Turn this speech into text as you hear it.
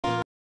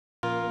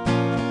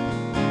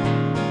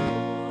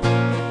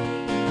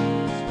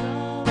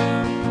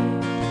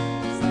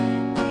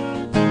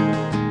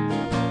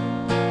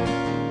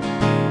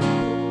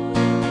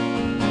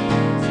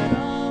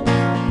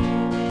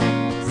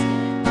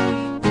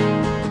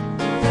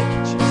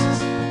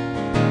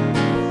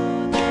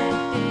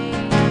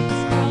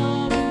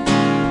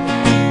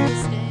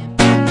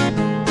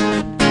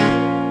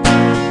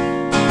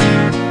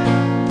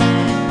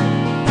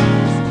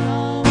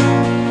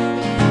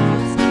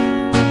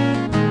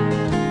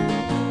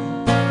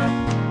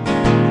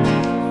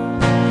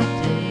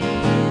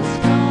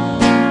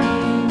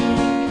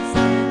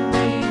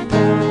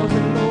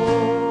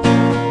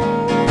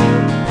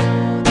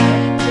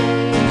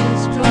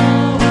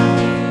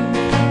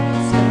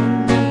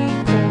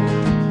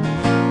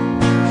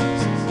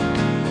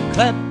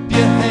Clap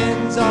your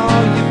hands,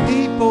 all you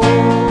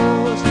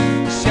peoples,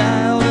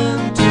 shout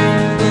unto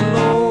the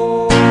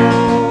Lord.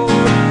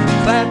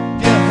 Clap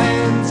your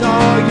hands,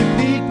 all you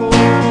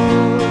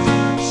peoples,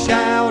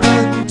 shout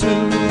unto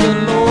the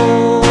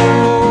Lord.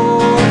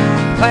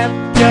 Clap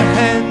your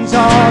hands,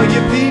 all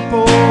you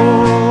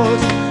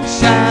peoples,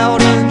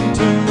 shout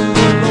unto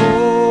the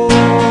Lord.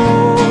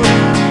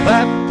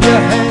 Clap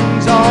your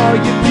hands, all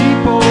you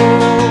peoples,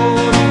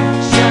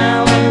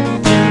 shout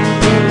unto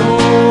the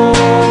Lord.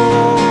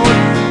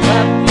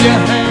 Clap your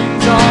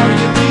hands, all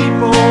you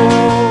peoples,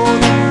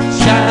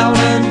 shout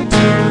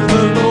unto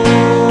the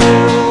Lord.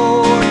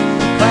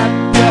 Clap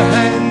your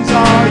hands,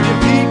 all you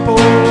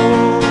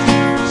peoples,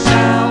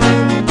 shout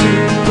unto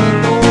the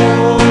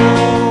Lord.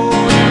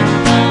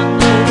 Clap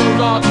the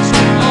rocks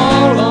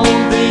all on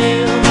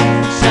them,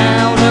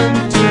 shout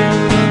unto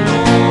the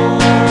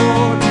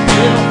Lord.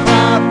 They'll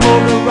cry for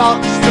the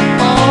rocks to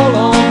fall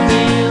on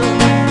them,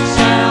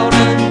 shout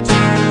unto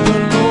the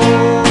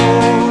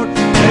Lord.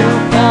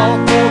 They'll call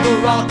for the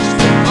rocks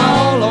to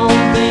fall on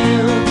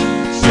them,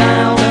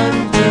 shout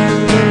unto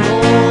the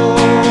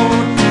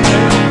Lord.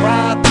 They'll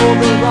cry for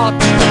the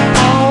rocks to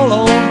fall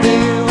on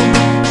them,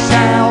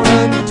 shout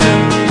unto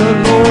the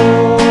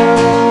Lord.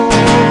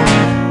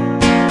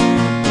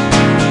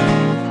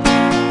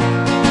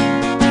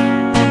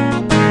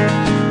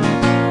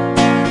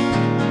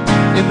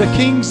 And the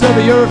kings of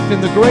the earth,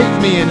 and the great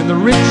men, and the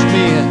rich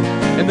men,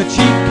 and the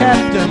chief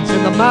captains,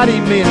 and the mighty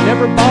men, and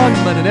every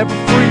bondman, and every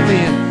free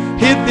man,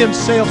 hid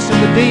themselves in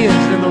the dens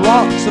and the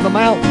rocks of the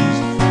mountains.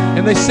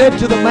 And they said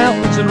to the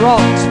mountains and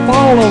rocks,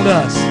 fall on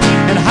us,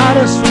 and hide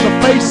us from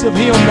the face of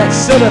him that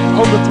sitteth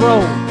on the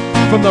throne,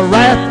 from the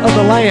wrath of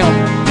the Lamb.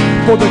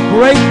 For the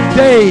great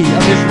day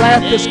of his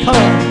wrath is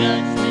come.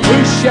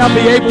 Who shall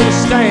be able to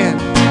stand?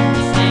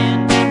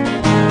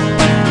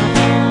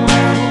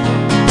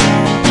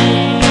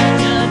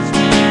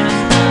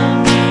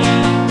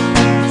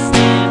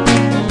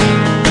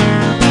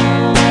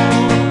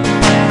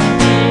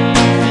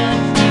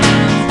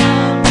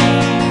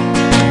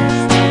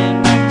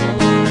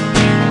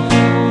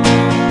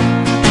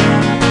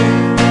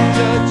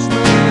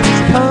 Judgment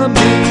is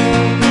coming.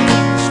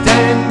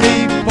 Stand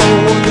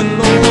before the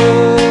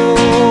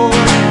Lord.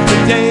 The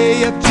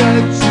day of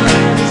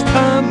judgment is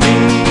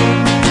coming.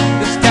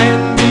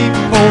 Stand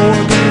before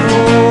the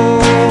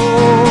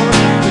Lord.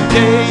 The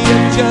day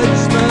of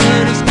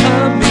judgment is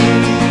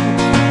coming.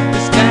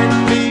 Stand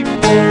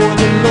before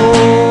the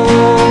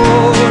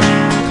Lord.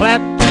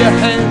 Clap your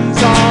hands,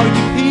 all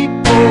you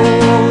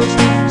peoples,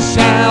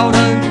 shout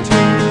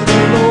unto the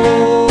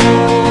Lord.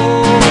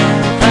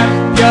 Clap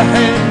your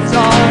hands,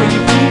 all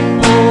you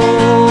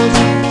peoples,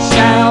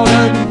 shout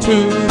unto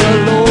the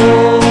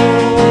Lord.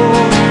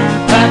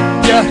 Clap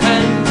your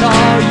hands,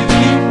 all you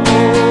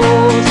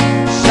peoples,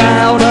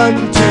 shout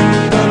unto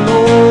the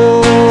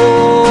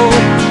Lord.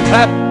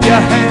 Clap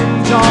your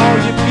hands, all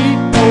you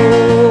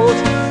peoples,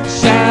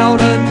 shout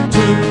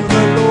unto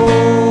the Lord.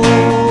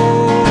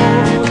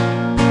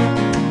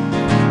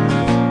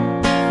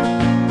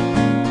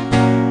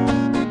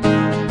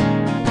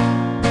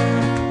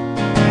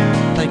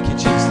 Thank you,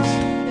 Jesus.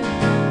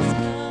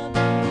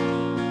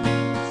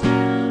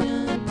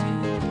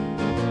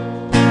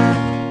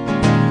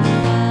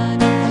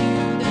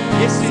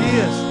 Yes, He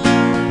is.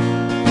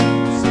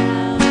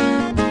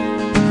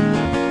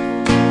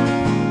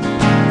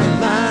 The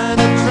Lion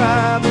of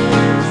tribe of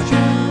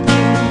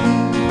Judah,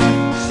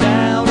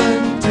 shout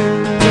unto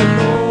the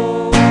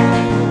Lord.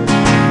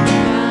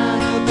 The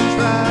Lion of the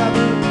tribe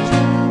of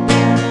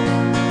Judah.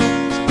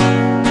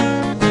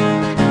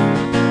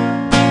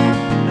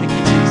 Thank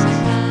you, Jesus.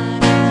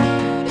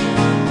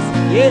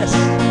 Yes.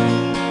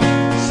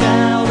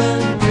 Shout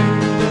unto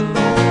the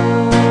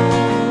Lord.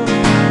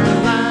 The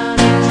Lion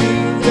of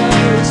Judah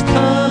is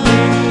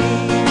coming.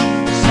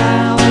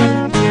 Shout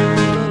unto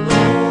the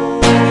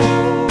Lord.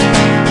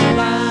 The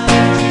Lion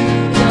of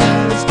Judah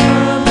is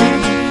coming.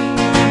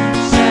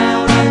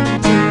 Shout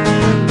unto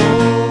the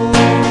Lord.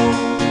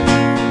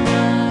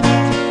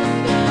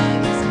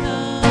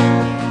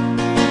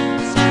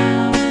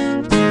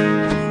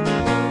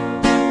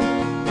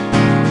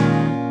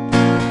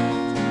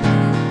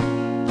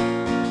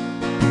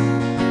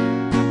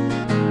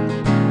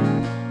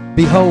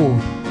 Behold,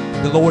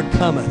 the Lord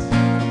cometh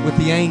with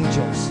the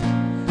angels.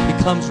 He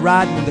comes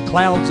riding in the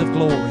clouds of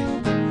glory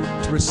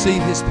to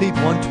receive his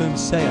people unto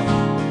himself.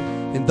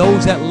 And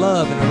those that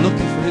love and are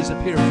looking for his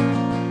appearing,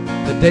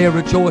 the day of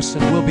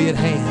rejoicing will be at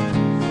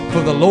hand.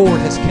 For the Lord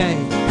has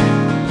came.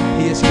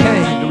 He has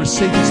came to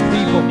receive his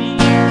people.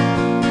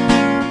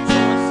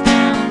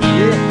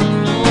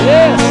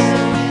 Yes.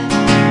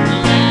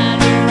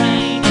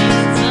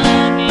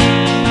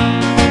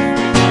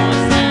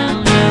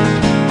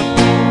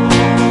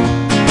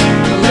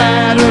 The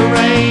latter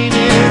rain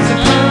is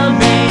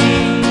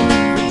coming.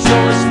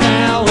 Rejoice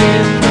now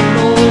in the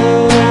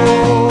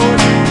Lord.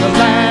 The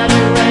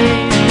latter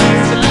rain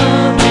is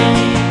coming.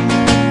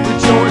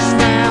 Rejoice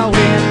now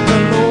in the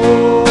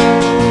Lord.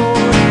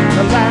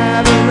 The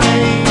latter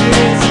rain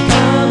is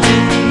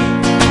coming.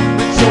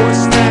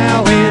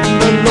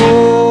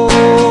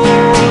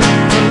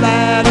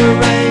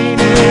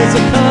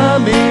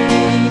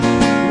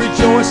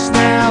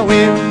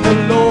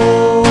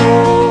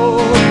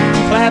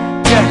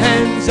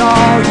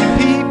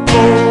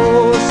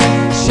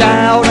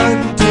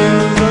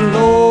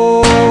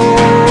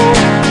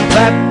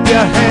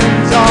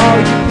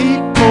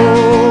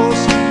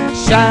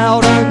 shout